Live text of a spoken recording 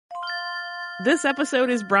This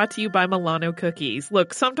episode is brought to you by Milano Cookies.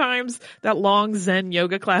 Look, sometimes that long Zen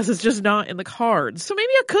yoga class is just not in the cards, so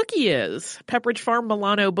maybe a cookie is. Pepperidge Farm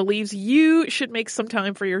Milano believes you should make some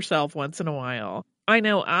time for yourself once in a while. I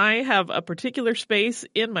know I have a particular space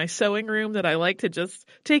in my sewing room that I like to just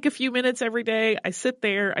take a few minutes every day. I sit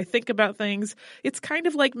there, I think about things. It's kind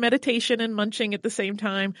of like meditation and munching at the same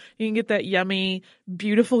time. You can get that yummy,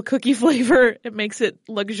 beautiful cookie flavor. It makes it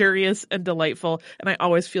luxurious and delightful, and I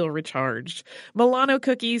always feel recharged. Milano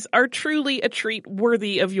cookies are truly a treat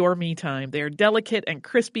worthy of your me time. They're delicate and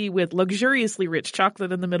crispy with luxuriously rich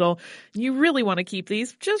chocolate in the middle. You really want to keep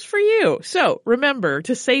these just for you. So remember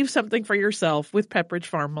to save something for yourself with Pepperidge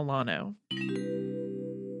Farm Milano.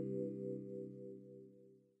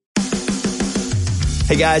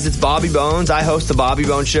 Hey guys, it's Bobby Bones. I host the Bobby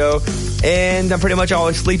Bones Show, and I'm pretty much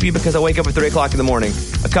always sleepy because I wake up at 3 o'clock in the morning.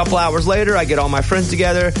 A couple hours later, I get all my friends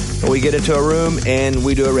together, and we get into a room, and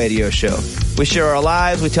we do a radio show. We share our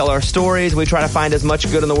lives, we tell our stories, we try to find as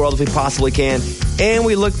much good in the world as we possibly can, and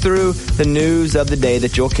we look through the news of the day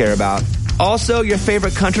that you'll care about. Also, your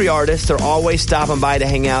favorite country artists are always stopping by to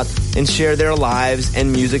hang out and share their lives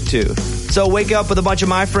and music too. So wake up with a bunch of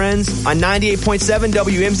my friends on 98.7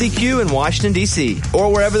 WMZQ in Washington, D.C.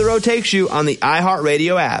 or wherever the road takes you on the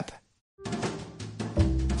iHeartRadio app.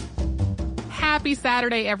 Happy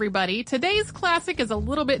Saturday, everybody. Today's classic is a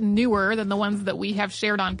little bit newer than the ones that we have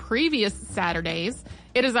shared on previous Saturdays.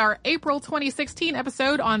 It is our April 2016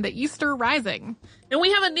 episode on the Easter Rising. And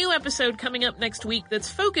we have a new episode coming up next week that's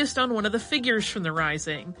focused on one of the figures from the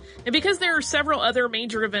Rising. And because there are several other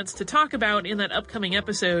major events to talk about in that upcoming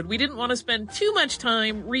episode, we didn't want to spend too much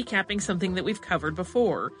time recapping something that we've covered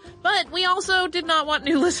before. But we also did not want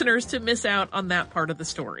new listeners to miss out on that part of the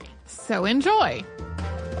story. So enjoy!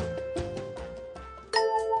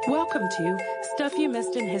 Welcome to Stuff You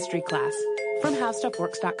Missed in History Class from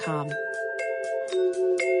HowStuffWorks.com.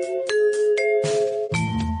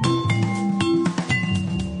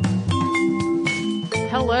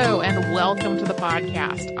 Hello and welcome to the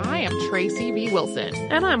podcast. I am Tracy V. Wilson.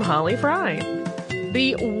 And I'm Holly Fry.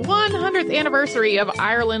 The 100th anniversary of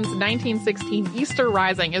Ireland's 1916 Easter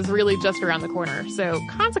Rising is really just around the corner. So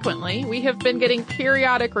consequently, we have been getting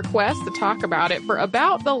periodic requests to talk about it for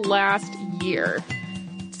about the last year.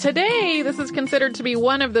 Today, this is considered to be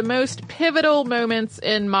one of the most pivotal moments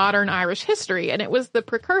in modern Irish history, and it was the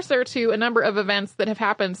precursor to a number of events that have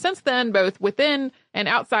happened since then, both within and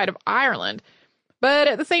outside of Ireland. But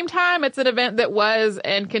at the same time, it's an event that was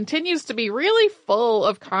and continues to be really full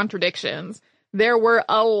of contradictions. There were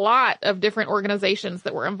a lot of different organizations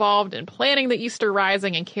that were involved in planning the Easter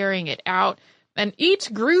Rising and carrying it out. And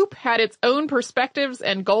each group had its own perspectives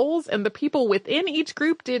and goals, and the people within each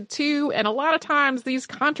group did too. And a lot of times these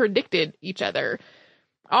contradicted each other.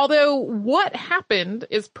 Although what happened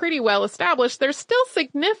is pretty well established, there's still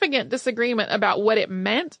significant disagreement about what it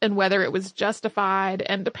meant and whether it was justified.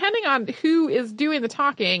 And depending on who is doing the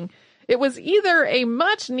talking, it was either a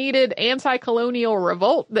much-needed anti-colonial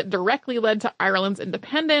revolt that directly led to Ireland's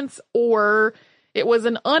independence, or it was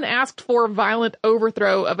an unasked-for violent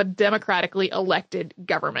overthrow of a democratically elected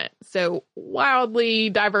government. So wildly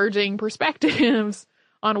diverging perspectives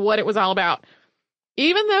on what it was all about.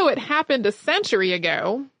 Even though it happened a century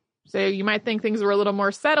ago, so you might think things were a little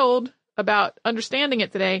more settled about understanding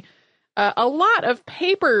it today, a lot of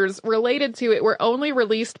papers related to it were only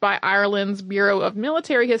released by Ireland's Bureau of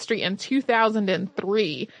Military History in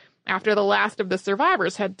 2003, after the last of the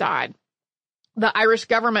survivors had died. The Irish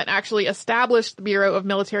government actually established the Bureau of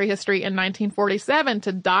Military History in 1947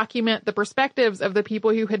 to document the perspectives of the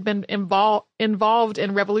people who had been involved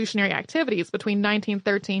in revolutionary activities between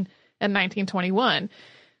 1913 and 1921.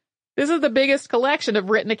 This is the biggest collection of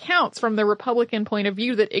written accounts from the Republican point of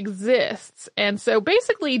view that exists. And so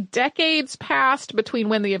basically decades passed between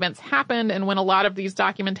when the events happened and when a lot of these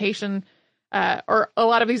documentation or a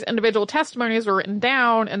lot of these individual testimonies were written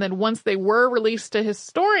down. And then once they were released to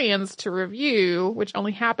historians to review, which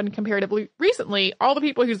only happened comparatively recently, all the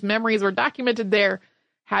people whose memories were documented there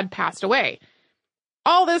had passed away.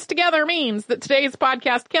 All this together means that today's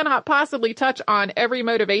podcast cannot possibly touch on every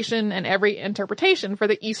motivation and every interpretation for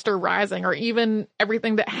the Easter Rising, or even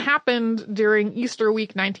everything that happened during Easter week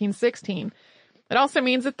 1916. It also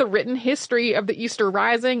means that the written history of the Easter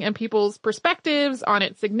Rising and people's perspectives on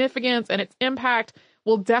its significance and its impact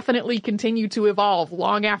will definitely continue to evolve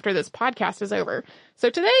long after this podcast is over. So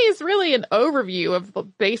today is really an overview of the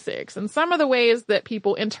basics and some of the ways that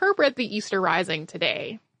people interpret the Easter Rising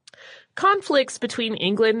today. Conflicts between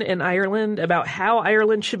England and Ireland about how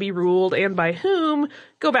Ireland should be ruled and by whom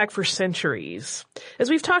go back for centuries. As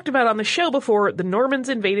we've talked about on the show before, the Normans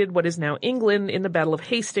invaded what is now England in the Battle of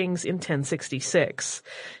Hastings in 1066.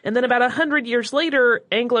 And then about 100 years later,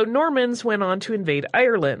 Anglo-Normans went on to invade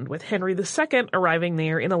Ireland, with Henry II arriving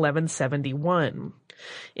there in 1171.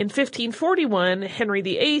 In 1541, Henry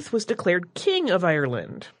VIII was declared King of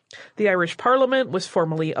Ireland. The Irish Parliament was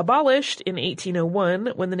formally abolished in 1801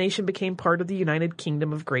 when the nation became part of the United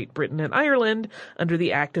Kingdom of Great Britain and Ireland under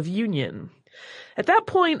the Act of Union. At that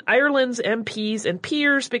point, Ireland's MPs and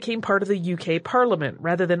peers became part of the UK Parliament,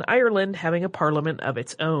 rather than Ireland having a parliament of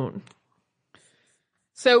its own.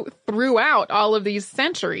 So throughout all of these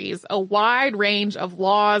centuries, a wide range of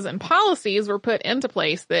laws and policies were put into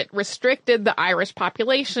place that restricted the Irish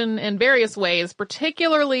population in various ways,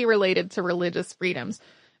 particularly related to religious freedoms.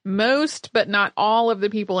 Most, but not all, of the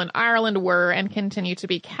people in Ireland were and continue to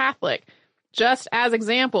be Catholic. Just as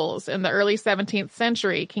examples, in the early 17th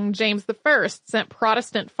century, King James I sent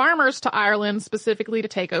Protestant farmers to Ireland specifically to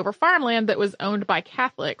take over farmland that was owned by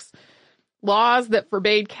Catholics. Laws that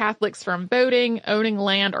forbade Catholics from voting, owning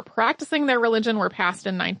land, or practicing their religion were passed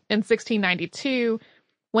in 1692.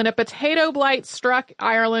 When a potato blight struck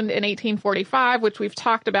Ireland in 1845, which we've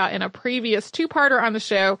talked about in a previous two-parter on the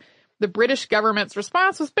show, the British government's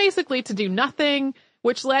response was basically to do nothing,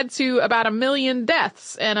 which led to about 1 million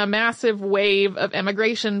deaths and a massive wave of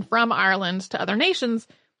emigration from Ireland to other nations,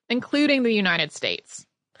 including the United States.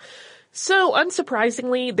 So,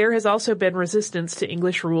 unsurprisingly, there has also been resistance to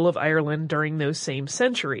English rule of Ireland during those same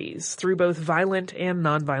centuries, through both violent and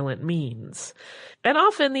nonviolent means. And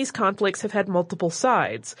often these conflicts have had multiple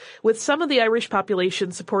sides, with some of the Irish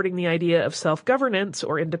population supporting the idea of self-governance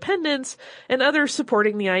or independence, and others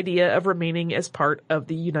supporting the idea of remaining as part of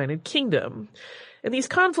the United Kingdom. And these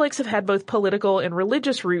conflicts have had both political and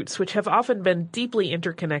religious roots, which have often been deeply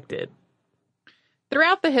interconnected.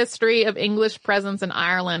 Throughout the history of English presence in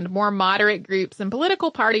Ireland, more moderate groups and political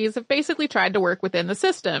parties have basically tried to work within the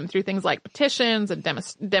system through things like petitions and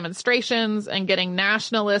demonstrations and getting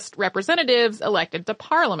nationalist representatives elected to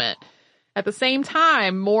Parliament. At the same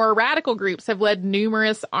time, more radical groups have led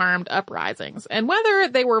numerous armed uprisings. And whether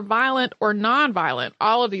they were violent or non-violent,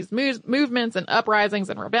 all of these movements and uprisings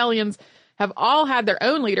and rebellions have all had their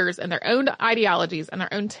own leaders and their own ideologies and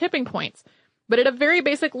their own tipping points. But at a very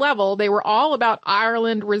basic level, they were all about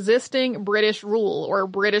Ireland resisting British rule or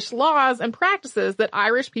British laws and practices that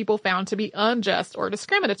Irish people found to be unjust or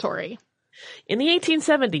discriminatory. In the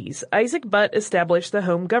 1870s, Isaac Butt established the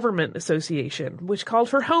Home Government Association, which called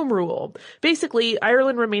for home rule, basically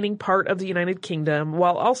Ireland remaining part of the United Kingdom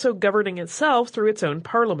while also governing itself through its own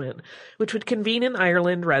parliament, which would convene in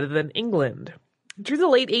Ireland rather than England. Through the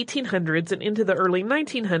late 1800s and into the early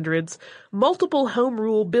 1900s, multiple Home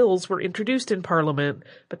Rule bills were introduced in Parliament,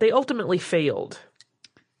 but they ultimately failed.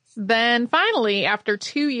 Then finally, after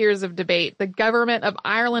 2 years of debate, the Government of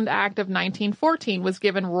Ireland Act of 1914 was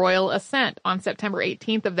given royal assent on September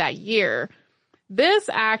 18th of that year. This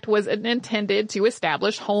act was intended to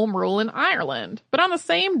establish home rule in Ireland. But on the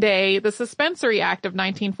same day, the Suspensory Act of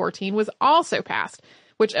 1914 was also passed,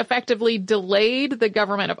 which effectively delayed the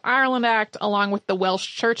Government of Ireland Act, along with the Welsh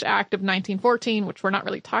Church Act of 1914, which we're not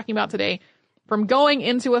really talking about today, from going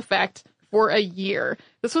into effect for a year.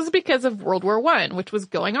 This was because of World War I, which was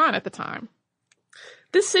going on at the time.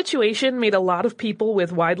 This situation made a lot of people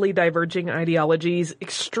with widely diverging ideologies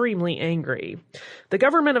extremely angry. The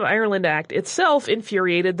Government of Ireland Act itself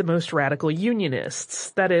infuriated the most radical unionists,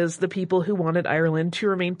 that is, the people who wanted Ireland to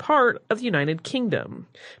remain part of the United Kingdom,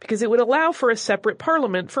 because it would allow for a separate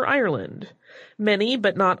parliament for Ireland. Many,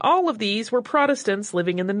 but not all of these, were Protestants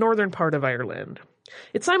living in the northern part of Ireland.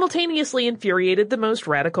 It simultaneously infuriated the most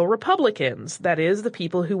radical Republicans, that is, the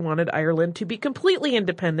people who wanted Ireland to be completely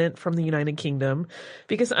independent from the United Kingdom,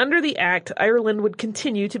 because under the Act, Ireland would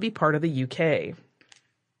continue to be part of the UK.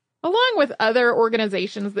 Along with other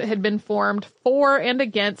organizations that had been formed for and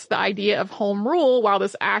against the idea of home rule while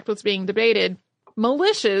this act was being debated,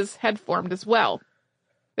 militias had formed as well.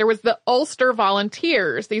 There was the Ulster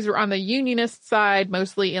Volunteers. These were on the Unionist side,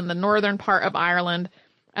 mostly in the northern part of Ireland.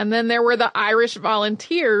 And then there were the Irish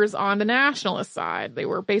Volunteers on the nationalist side. They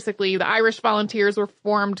were basically, the Irish Volunteers were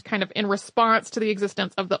formed kind of in response to the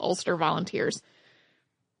existence of the Ulster Volunteers.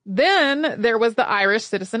 Then there was the Irish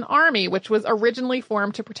Citizen Army, which was originally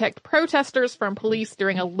formed to protect protesters from police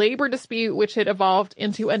during a labor dispute, which had evolved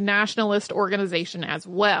into a nationalist organization as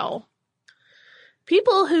well.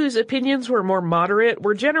 People whose opinions were more moderate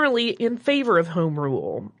were generally in favor of home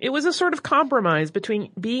rule. It was a sort of compromise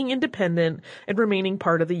between being independent and remaining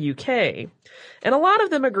part of the UK. And a lot of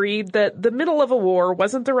them agreed that the middle of a war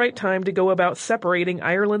wasn't the right time to go about separating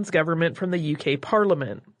Ireland's government from the UK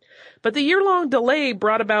Parliament. But the year-long delay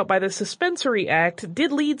brought about by the Suspensory Act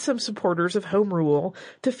did lead some supporters of home rule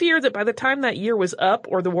to fear that by the time that year was up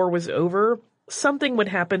or the war was over, something would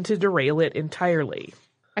happen to derail it entirely.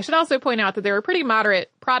 I should also point out that there were pretty moderate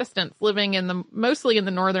Protestants living mostly in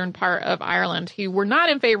the northern part of Ireland who were not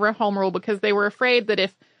in favor of home rule because they were afraid that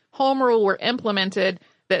if home rule were implemented,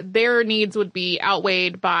 that their needs would be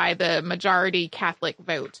outweighed by the majority Catholic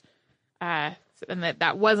vote, and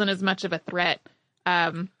that wasn't as much of a threat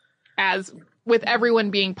as with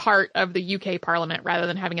everyone being part of the UK Parliament rather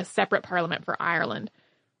than having a separate Parliament for Ireland.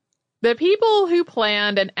 The people who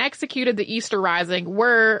planned and executed the Easter Rising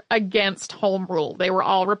were against home rule. They were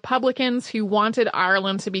all Republicans who wanted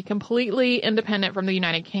Ireland to be completely independent from the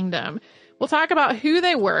United Kingdom. We'll talk about who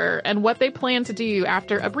they were and what they planned to do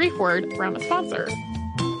after a brief word from a sponsor.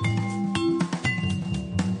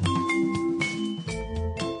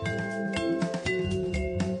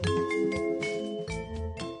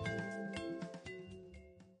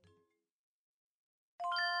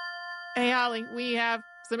 Hey, Holly, we have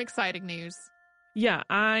some exciting news. Yeah,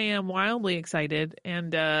 I am wildly excited,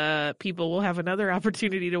 and people will have another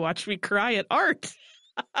opportunity to watch me cry at art.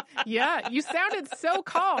 Yeah, you sounded so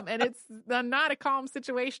calm, and it's not a calm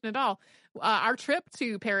situation at all. Our trip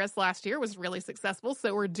to Paris last year was really successful,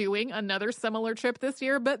 so we're doing another similar trip this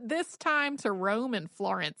year, but this time to Rome and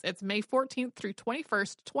Florence. It's May 14th through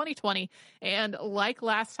 21st, 2020, and like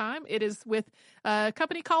last time, it is with a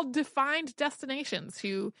company called Defined Destinations,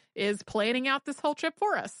 who is planning out this whole trip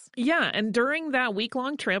for us. Yeah, and during that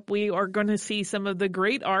week-long trip, we are going to see some of the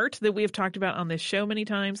great art that we have talked about on this show many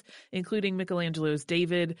times, including Michelangelo's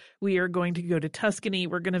David. We are going to go to Tuscany.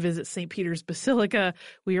 We're going to visit St. Peter's Basilica.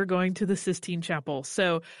 We are going to the Sistine Chapel.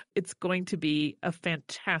 So it's going to be a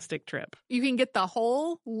fantastic trip. You can get the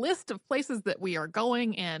whole list of places that we are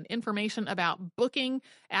going and information about booking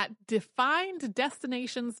at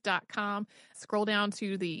defineddestinations.com. Scroll down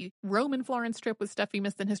to the Rome and Florence trip with Stuff You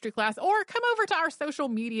Missed in History Class, or come over to our social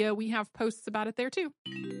media. We have posts about it there too.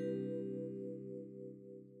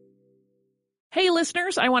 Hey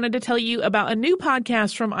listeners, I wanted to tell you about a new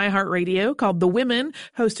podcast from iHeartRadio called The Women,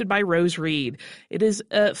 hosted by Rose Reed. It is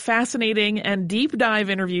a fascinating and deep dive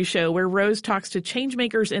interview show where Rose talks to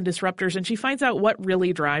changemakers and disruptors, and she finds out what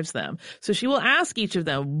really drives them. So she will ask each of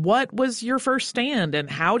them, what was your first stand, and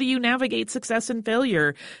how do you navigate success and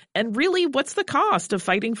failure? And really, what's the cost of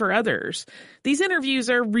fighting for others? These interviews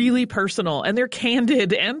are really personal, and they're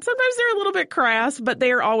candid, and sometimes they're a little bit crass, but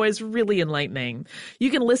they are always really enlightening.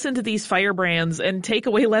 You can listen to these firebrands and take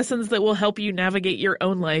away lessons that will help you navigate your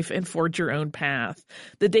own life and forge your own path.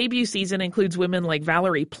 The debut season includes women like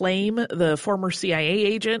Valerie Plame, the former CIA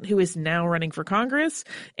agent who is now running for Congress,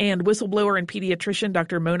 and whistleblower and pediatrician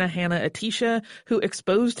Dr. Mona Hanna-Attisha, who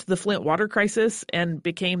exposed the Flint water crisis and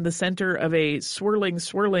became the center of a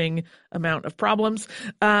swirling amount of problems,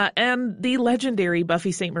 and the legendary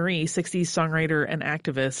Buffy St. Marie, 60s songwriter and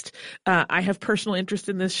activist. I have personal interest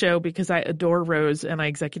in this show because I adore Rose and I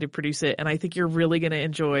executive produce it, and I think you're really going to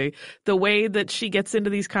enjoy the way that she gets into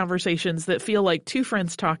these conversations that feel like two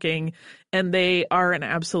friends talking, and they are an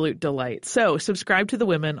absolute delight. So subscribe to The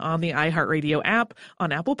Women on the iHeartRadio app,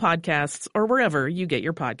 on Apple Podcasts, or wherever you get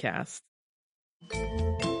your podcasts.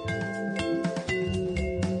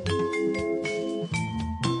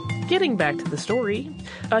 Getting back to the story,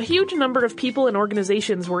 a huge number of people and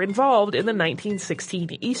organizations were involved in the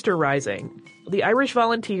 1916 Easter Rising. The Irish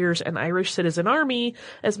Volunteers and Irish Citizen Army,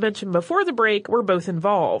 as mentioned before the break, were both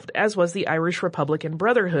involved, as was the Irish Republican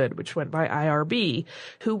Brotherhood, which went by IRB,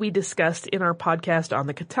 who we discussed in our podcast on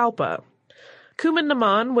the Catalpa. Cumann na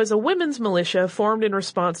mBan was a women's militia formed in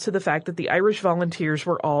response to the fact that the Irish Volunteers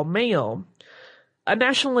were all male. A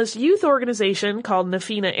nationalist youth organization called Na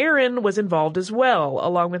Fianna Éireann was involved as well,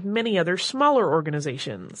 along with many other smaller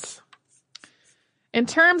organizations. In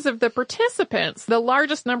terms of the participants, the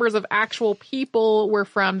largest numbers of actual people were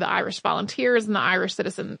from the Irish Volunteers and the Irish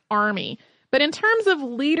Citizen Army. But in terms of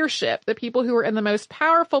leadership, the people who were in the most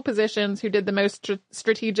powerful positions, who did the most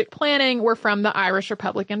strategic planning, were from the Irish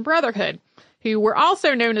Republican Brotherhood, who were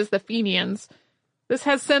also known as the Fenians. This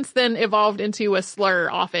has since then evolved into a slur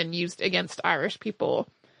often used against Irish people.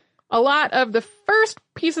 A lot of the first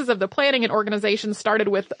pieces of the planning and organization started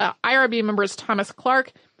with IRB members Thomas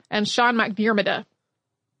Clarke and Sean McDiarmid.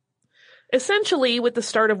 Essentially, with the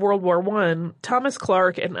start of World War I, Thomas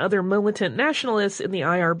Clark and other militant nationalists in the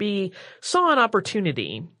IRB saw an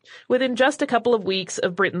opportunity. Within just a couple of weeks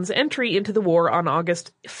of Britain's entry into the war on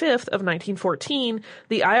August 5th of 1914,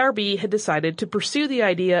 the IRB had decided to pursue the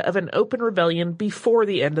idea of an open rebellion before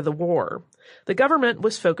the end of the war. The government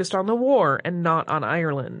was focused on the war and not on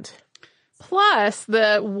Ireland. Plus,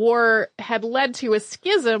 the war had led to a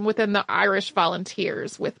schism within the Irish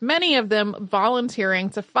volunteers, with many of them volunteering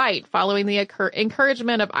to fight following the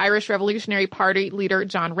encouragement of Irish Revolutionary Party leader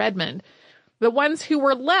John Redmond. The ones who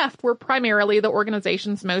were left were primarily the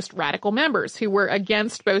organization's most radical members, who were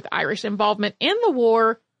against both Irish involvement in the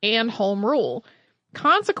war and home rule.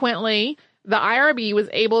 Consequently, the IRB was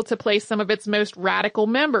able to place some of its most radical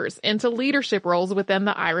members into leadership roles within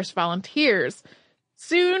the Irish volunteers.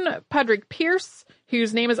 Soon, Padraig Pearse,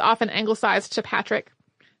 whose name is often anglicized to Patrick,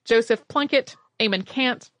 Joseph Plunkett, Eamon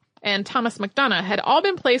Cant, and Thomas MacDonagh had all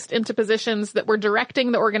been placed into positions that were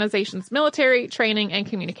directing the organization's military, training, and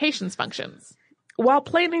communications functions. While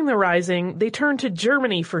planning the rising, they turned to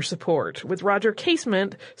Germany for support, with Roger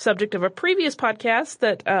Casement, subject of a previous podcast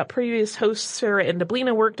that previous hosts Sarah and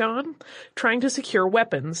Deblina worked on, trying to secure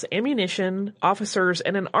weapons, ammunition, officers,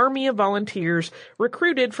 and an army of volunteers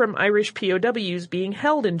recruited from Irish POWs being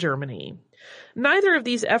held in Germany. Neither of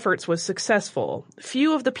these efforts was successful.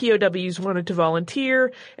 Few of the POWs wanted to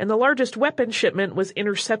volunteer, and the largest weapon shipment was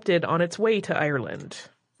intercepted on its way to Ireland.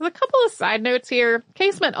 A couple of side notes here.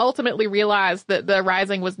 Casement ultimately realized that the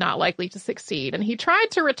rising was not likely to succeed, and he tried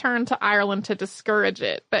to return to Ireland to discourage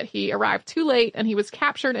it, but he arrived too late and he was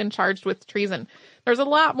captured and charged with treason. There's a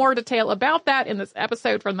lot more detail about that in this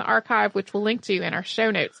episode from the archive, which we'll link to in our show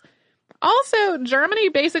notes. Also, Germany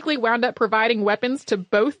basically wound up providing weapons to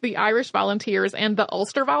both the Irish volunteers and the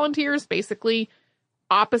Ulster volunteers, basically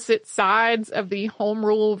opposite sides of the home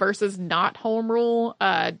rule versus not home rule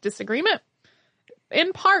disagreement.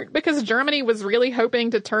 In part because Germany was really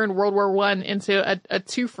hoping to turn World War I into a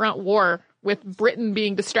two-front war, with Britain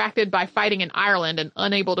being distracted by fighting in Ireland and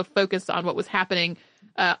unable to focus on what was happening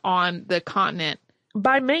on the continent.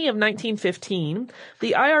 By May of 1915,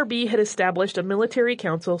 the IRB had established a military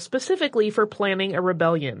council specifically for planning a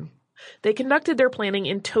rebellion. They conducted their planning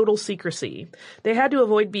in total secrecy. They had to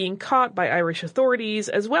avoid being caught by Irish authorities,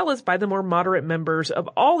 as well as by the more moderate members of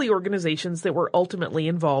all the organizations that were ultimately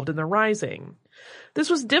involved in the rising. This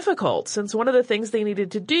was difficult, since one of the things they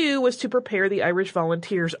needed to do was to prepare the Irish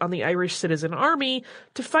volunteers on the Irish Citizen Army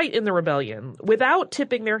to fight in the rebellion, without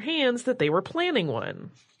tipping their hands that they were planning one.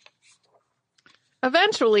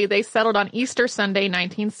 Eventually, they settled on Easter Sunday,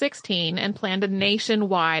 1916, and planned a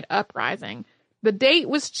nationwide uprising. The date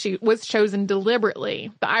was chosen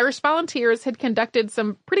deliberately. The Irish volunteers had conducted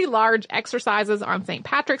some pretty large exercises on St.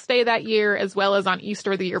 Patrick's Day that year, as well as on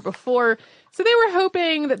Easter the year before. So they were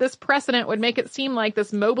hoping that this precedent would make it seem like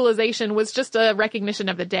this mobilization was just a recognition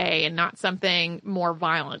of the day and not something more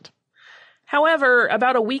violent. However,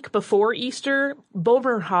 about a week before Easter,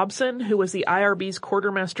 Bulmer Hobson, who was the IRB's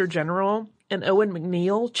quartermaster general, and Owen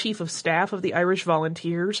McNeill, chief of staff of the Irish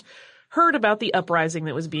volunteers, heard about the uprising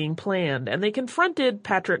that was being planned, and they confronted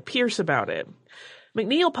Patrick Pearse about it.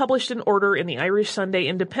 McNeill published an order in the Irish Sunday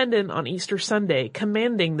Independent on Easter Sunday,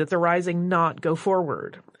 commanding that the rising not go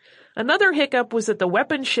forward. Another hiccup was that the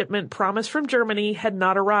weapons shipment promised from Germany had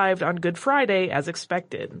not arrived on Good Friday as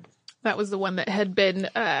expected. That was the one that had been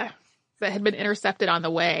intercepted on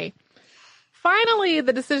the way. Finally,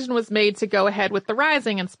 the decision was made to go ahead with the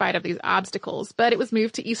rising in spite of these obstacles, but it was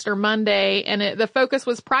moved to Easter Monday, and the focus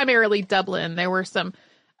was primarily Dublin. There were some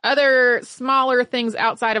other smaller things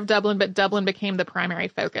outside of Dublin, but Dublin became the primary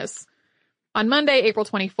focus. On Monday, April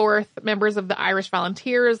 24th, members of the Irish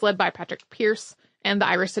Volunteers, led by Patrick Pearse, and the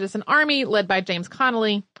Irish Citizen Army, led by James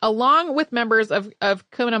Connolly, along with members of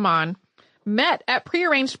Cumann, met at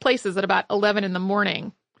prearranged places at about 11 in the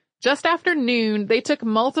morning. Just after noon, they took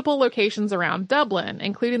multiple locations around Dublin,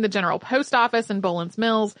 including the General Post Office in Boland's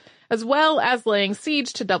Mills, as well as laying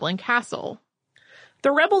siege to Dublin Castle.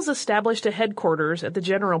 The rebels established a headquarters at the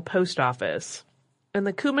General Post Office, and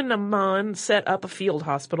the Cumann set up a field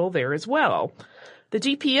hospital there as well. The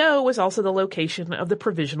GPO was also the location of the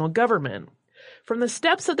provisional government. From the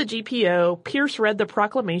steps of the GPO, Pearse read the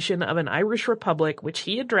proclamation of an Irish Republic which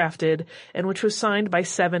he had drafted and which was signed by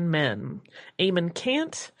 7 men: Eamon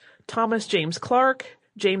Cant, Thomas James Clark,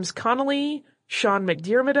 James Connolly, Sean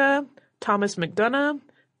McDiarmid, Thomas MacDonagh,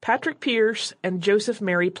 Patrick Pearse, and Joseph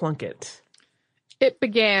Mary Plunkett. It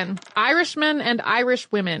began, Irishmen and Irish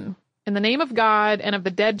women, in the name of God and of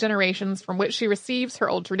the dead generations from which she receives her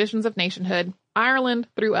old traditions of nationhood, Ireland,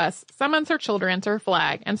 through us, summons her children to her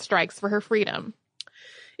flag and strikes for her freedom.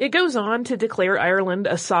 It goes on to declare Ireland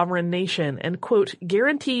a sovereign nation and, quote,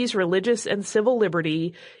 guarantees religious and civil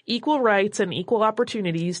liberty, equal rights and equal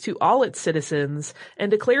opportunities to all its citizens, and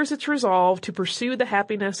declares its resolve to pursue the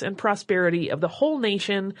happiness and prosperity of the whole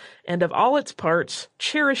nation and of all its parts,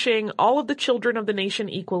 cherishing all of the children of the nation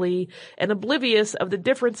equally, and oblivious of the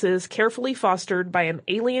differences carefully fostered by an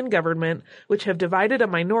alien government which have divided a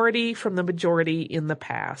minority from the majority in the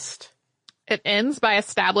past. It ends by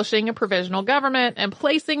establishing a provisional government and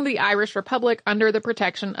placing the Irish Republic under the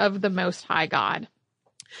protection of the Most High God.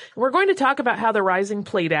 We're going to talk about how the Rising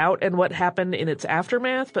played out and what happened in its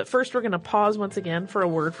aftermath, but first we're going to pause once again for a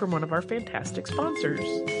word from one of our fantastic sponsors.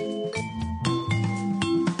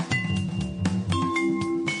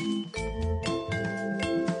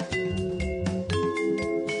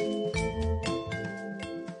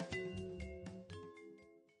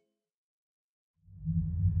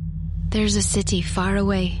 There's a city far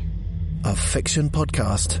away. A fiction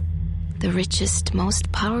podcast. The richest,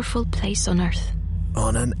 most powerful place on Earth.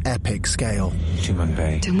 On an epic scale.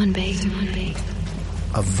 Tumanbay.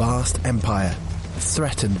 A vast empire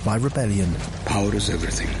threatened by rebellion. Power is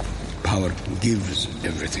everything. Power gives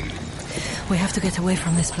everything. We have to get away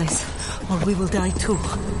from this place, or we will die too.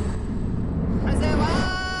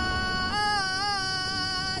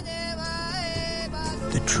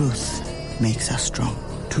 The truth makes us strong.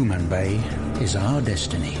 Tumanbay is our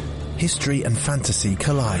destiny. History and fantasy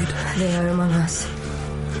collide. They are among us.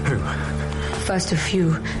 Who? First a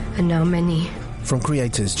few, and now many. From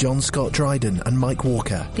creators John Scott Dryden and Mike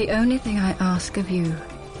Walker. The only thing I ask of you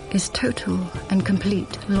is total and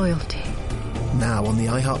complete loyalty. Now on the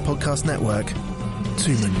iHeart Podcast Network,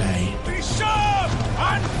 Tumanbay. Be sharp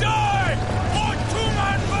and die for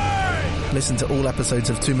Tumanbay! Listen to all episodes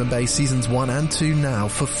of Tumanbay Seasons 1 and 2 now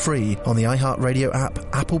for free on the iHeart Radio app,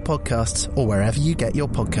 Apple Podcasts, or wherever you get your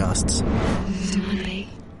podcasts. Tumanbay.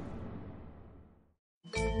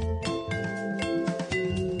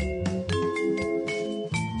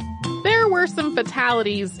 There were some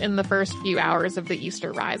fatalities in the first few hours of the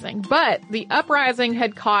Easter Rising, but the uprising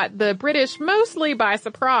had caught the British mostly by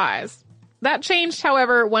surprise. That changed,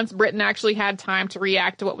 however, once Britain actually had time to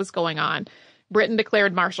react to what was going on. Britain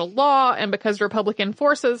declared martial law, and because Republican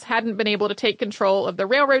forces hadn't been able to take control of the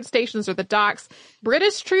railroad stations or the docks,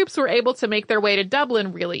 British troops were able to make their way to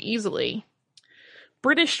Dublin really easily.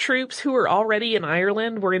 British troops who were already in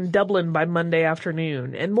Ireland were in Dublin by Monday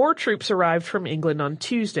afternoon, and more troops arrived from England on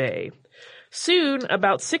Tuesday. Soon,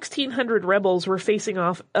 about 1,600 rebels were facing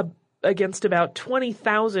off against about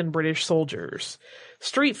 20,000 British soldiers.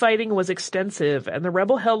 Street fighting was extensive, and the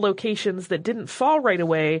rebel-held locations that didn't fall right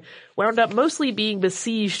away wound up mostly being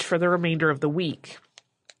besieged for the remainder of the week.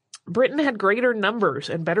 Britain had greater numbers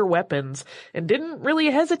and better weapons, and didn't really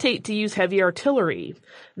hesitate to use heavy artillery.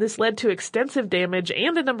 This led to extensive damage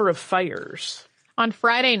and a number of fires. On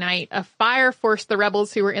Friday night, a fire forced the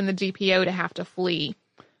rebels who were in the GPO to have to flee.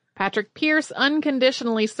 Patrick Pearse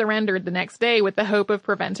unconditionally surrendered the next day with the hope of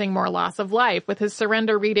preventing more loss of life, with his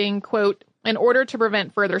surrender reading, quote, in order to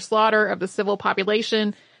prevent further slaughter of the civil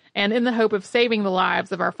population and in the hope of saving the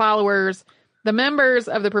lives of our followers, the members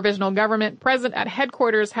of the provisional government present at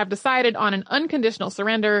headquarters have decided on an unconditional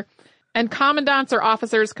surrender, and commandants or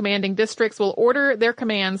officers commanding districts will order their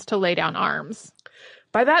commands to lay down arms.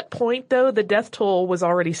 By that point, though, the death toll was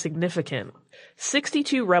already significant.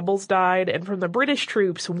 62 rebels died, and from the British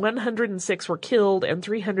troops, 106 were killed and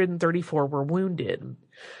 334 were wounded.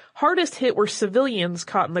 Hardest hit were civilians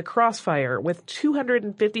caught in the crossfire, with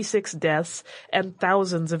 256 deaths and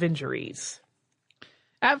thousands of injuries.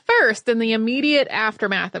 At first, in the immediate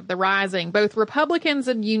aftermath of the Rising, both Republicans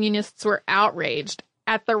and Unionists were outraged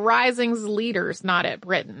at the Rising's leaders, not at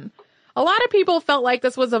Britain. A lot of people felt like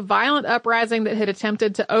this was a violent uprising that had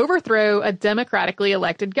attempted to overthrow a democratically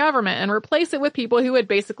elected government and replace it with people who had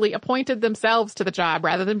basically appointed themselves to the job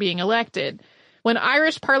rather than being elected. When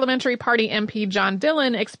Irish Parliamentary Party MP John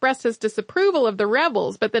Dillon expressed his disapproval of the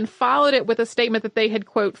rebels, but then followed it with a statement that they had,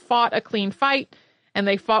 quote, fought a clean fight, and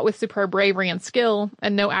they fought with superb bravery and skill,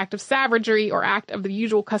 and no act of savagery or act of the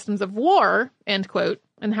usual customs of war, end quote,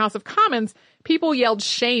 in the House of Commons, people yelled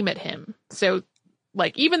shame at him. So,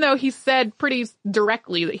 even though he said pretty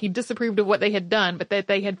directly that he disapproved of what they had done, but that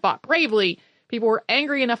they had fought bravely, people were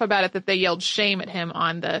angry enough about it that they yelled shame at him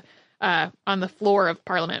on the floor of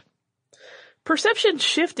Parliament. Perception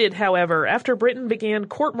shifted, however, after Britain began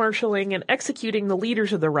court-martialing and executing the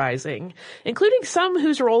leaders of the Rising, including some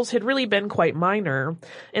whose roles had really been quite minor,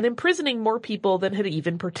 and imprisoning more people than had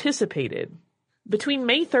even participated. Between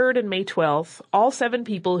May 3rd and May 12th, all 7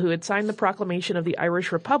 people who had signed the proclamation of the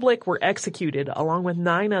Irish Republic were executed, along with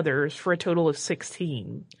 9 others, for a total of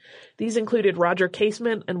 16. These included Roger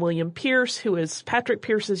Casement and William Pierce, who is Patrick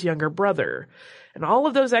Pierce's younger brother. And all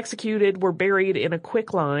of those executed were buried in a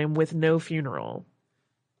quicklime with no funeral.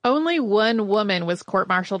 Only one woman was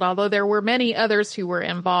court-martialed, although there were many others who were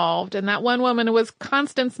involved, and that one woman was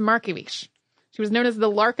Constance Markievicz. She was known as the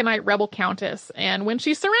Larkinite Rebel Countess, and when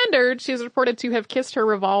she surrendered, she was reported to have kissed her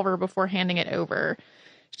revolver before handing it over.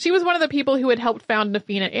 She was one of the people who had helped found Na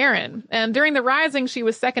Fianna Éireann, and during the Rising, she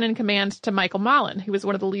was second in command to Michael Mallon, who was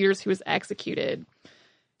one of the leaders who was executed.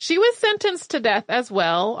 She was sentenced to death as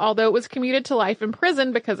well, although it was commuted to life in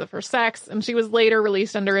prison because of her sex, and she was later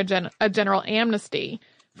released under a general amnesty.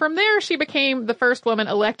 From there, she became the first woman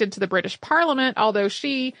elected to the British Parliament, although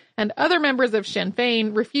she and other members of Sinn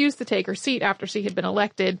Féin refused to take her seat after she had been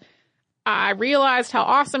elected. I realized how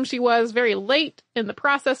awesome she was very late in the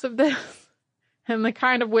process of this, and I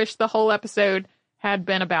kind of wish the whole episode had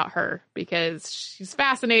been about her, because she's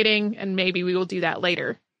fascinating, and maybe we will do that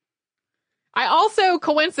later. I also,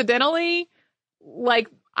 coincidentally,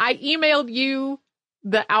 I emailed you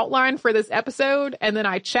the outline for this episode, and then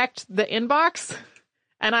I checked the inbox.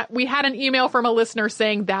 And we had an email from a listener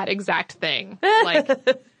saying that exact thing.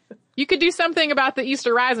 You could do something about the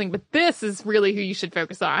Easter Rising, but this is really who you should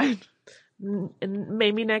focus on. And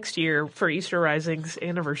maybe next year for Easter Rising's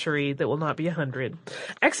anniversary that will not be 100.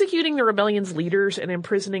 Executing the rebellion's leaders and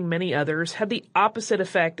imprisoning many others had the opposite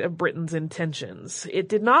effect of Britain's intentions. It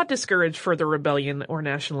did not discourage further rebellion or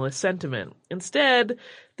nationalist sentiment. Instead,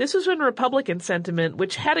 this was when Republican sentiment,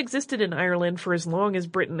 which had existed in Ireland for as long as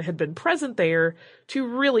Britain had been present there, to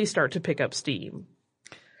really start to pick up steam.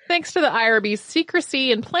 Thanks to the IRB's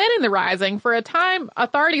secrecy in planning the Rising, for a time,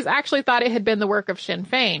 authorities actually thought it had been the work of Sinn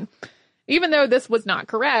Féin. Even though this was not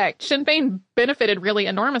correct, Sinn Féin benefited really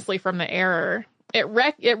enormously from the error. It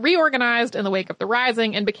reorganized in the wake of the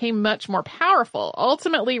Rising and became much more powerful,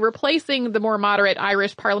 ultimately replacing the more moderate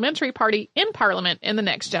Irish Parliamentary Party in Parliament in the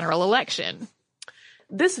next general election.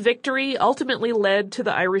 This victory ultimately led to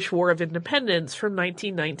the Irish War of Independence from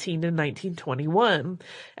 1919 to 1921,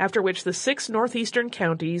 after which the 6 northeastern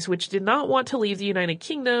counties, which did not want to leave the United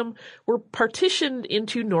Kingdom, were partitioned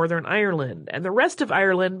into Northern Ireland, and the rest of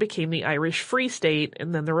Ireland became the Irish Free State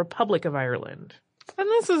and then the Republic of Ireland. And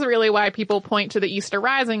this is really why people point to the Easter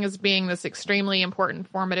Rising as being this extremely important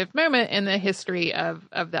formative moment in the history of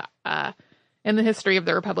the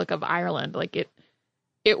Republic of Ireland.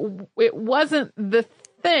 It wasn't the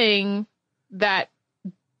thing that,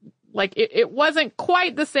 it wasn't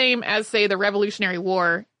quite the same as, say, the Revolutionary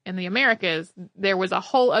War in the Americas. There was a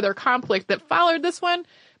whole other conflict that followed this one,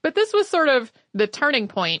 but this was sort of the turning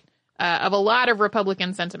point of a lot of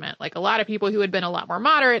Republican sentiment. A lot of people who had been a lot more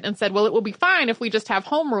moderate and said, well, it will be fine if we just have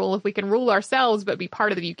home rule, if we can rule ourselves but be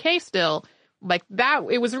part of the UK still. That,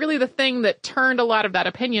 it was really the thing that turned a lot of that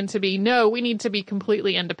opinion to be, no, we need to be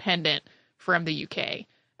completely independent from the UK.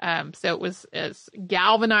 So it was a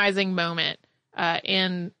galvanizing moment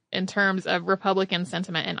in terms of Republican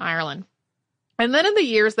sentiment in Ireland. And then in the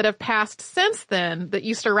years that have passed since then, the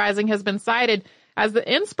Easter Rising has been cited as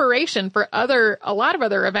the inspiration for a lot of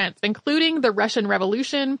other events, including the Russian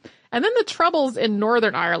Revolution and then the Troubles in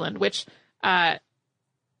Northern Ireland, which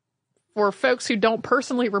for folks who don't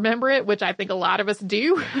personally remember it, which I think a lot of us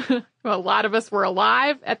do, a lot of us were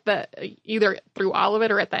alive at either through all of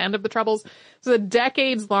it or at the end of the Troubles. It's a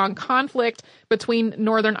decades-long conflict between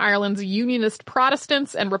Northern Ireland's Unionist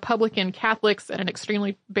Protestants and Republican Catholics at an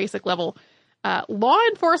extremely basic level. Law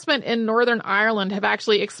enforcement in Northern Ireland have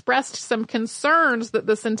actually expressed some concerns that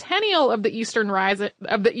the centennial of the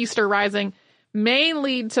Easter Rising may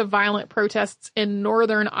lead to violent protests in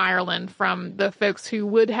Northern Ireland from the folks who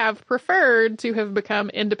would have preferred to have become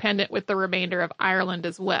independent with the remainder of Ireland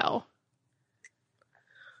as well.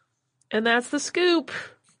 And that's the scoop.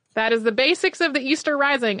 That is the basics of the Easter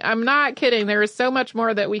Rising. I'm not kidding. There is so much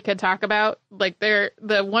more that we could talk about.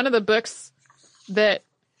 One of the books that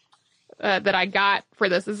I got for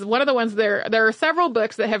this is one of the ones there are several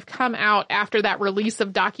books that have come out after that release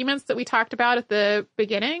of documents that we talked about at the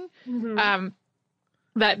beginning. Mm-hmm.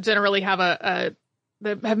 That generally have that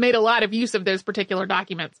have made a lot of use of those particular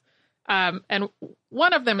documents. And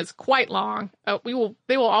one of them is quite long.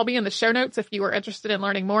 They will all be in the show notes if you are interested in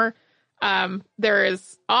learning more. There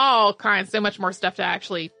is all kinds, so much more stuff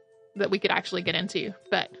that we could actually get into,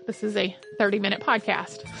 but this is a 30-minute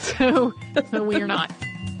podcast. So we are not.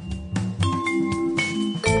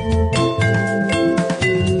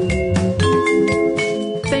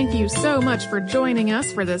 Thank you so much much for joining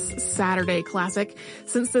us for this Saturday Classic.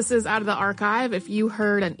 Since this is out of the archive, if you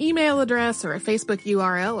heard an email address or a Facebook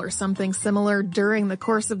URL or something similar during the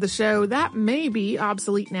course of the show, that may be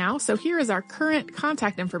obsolete now. So here is our current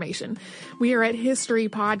contact information. We are at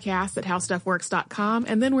historypodcast@howstuffworks.com,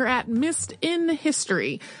 and then we're at Missed in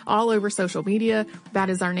History all over social media. That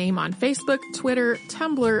is our name on Facebook, Twitter,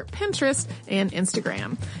 Tumblr, Pinterest, and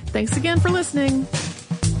Instagram. Thanks again for listening.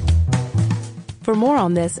 For more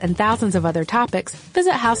on this and thousands of other topics,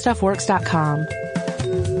 visit howstuffworks.com.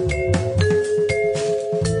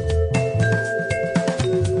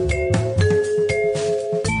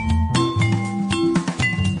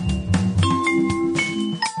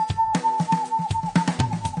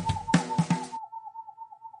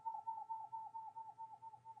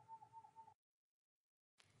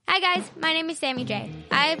 Hi guys, my name is Sammy J.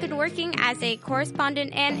 I have been working as a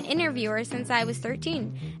correspondent and interviewer since I was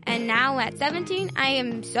 13. And now at 17, I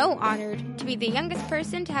am so honored to be the youngest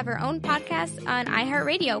person to have her own podcast on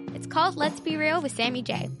iHeartRadio. It's called Let's Be Real with Sammy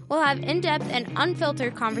J. We'll have in-depth and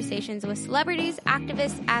unfiltered conversations with celebrities,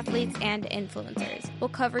 activists, athletes, and influencers. We'll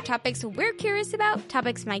cover topics we're curious about,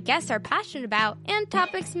 topics my guests are passionate about, and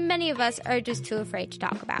topics many of us are just too afraid to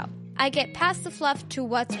talk about. I get past the fluff to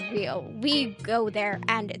what's real. We go there,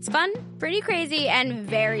 and it's fun, pretty crazy, and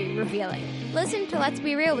very revealing. Listen to Let's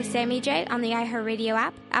Be Real with Sammy J on the iHeartRadio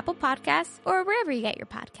app, Apple Podcasts, or wherever you get your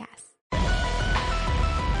podcasts.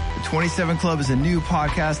 The 27 Club is a new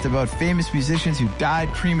podcast about famous musicians who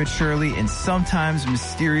died prematurely and sometimes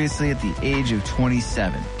mysteriously at the age of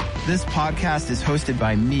 27. This podcast is hosted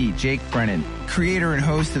by me, Jake Brennan, creator and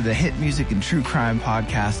host of the hit music and true crime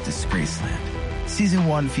podcast Disgraceland. Season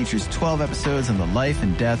 1 features 12 episodes on the life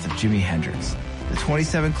and death of Jimi Hendrix. The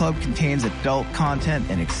 27 Club contains adult content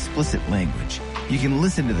and explicit language. You can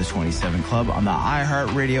listen to the 27 Club on the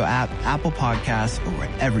iHeartRadio app, Apple Podcasts, or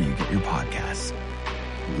wherever you get your podcasts.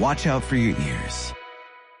 Watch out for your ears.